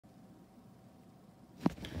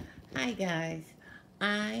Hi guys,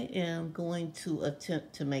 I am going to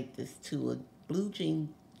attempt to make this to a blue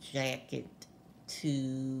jean jacket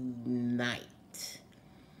tonight.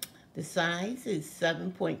 The size is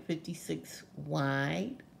 7.56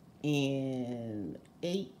 wide and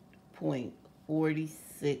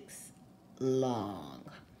 8.46 long.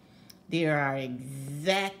 There are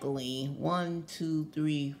exactly one, two,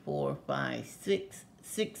 three, four, five,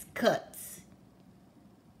 six cuts.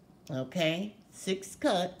 Okay, six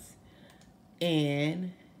cuts.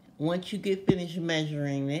 And once you get finished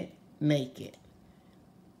measuring it, make it.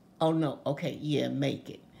 Oh no, okay, yeah,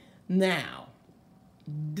 make it. Now,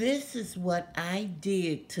 this is what I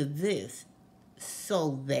did to this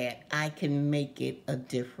so that I can make it a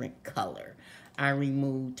different color. I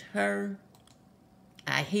removed her,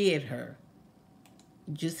 I hid her.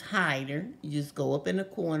 Just hide her. You just go up in the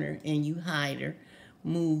corner and you hide her.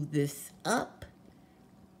 Move this up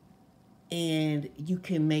and you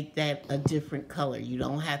can make that a different color. You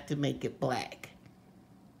don't have to make it black.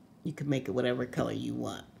 You can make it whatever color you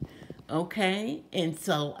want. Okay, and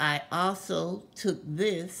so I also took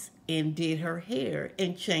this and did her hair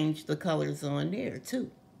and changed the colors on there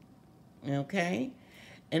too. Okay,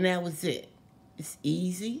 and that was it. It's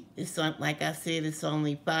easy. It's like I said, it's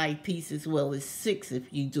only 5 pieces. Well, it's 6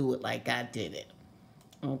 if you do it like I did it.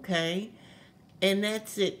 Okay, and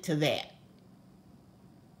that's it to that.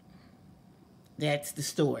 That's the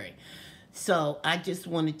story. So I just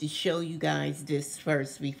wanted to show you guys this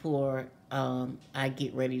first before I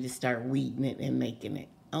get ready to start weeding it and making it.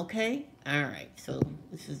 Okay? All right. So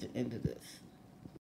this is the end of this.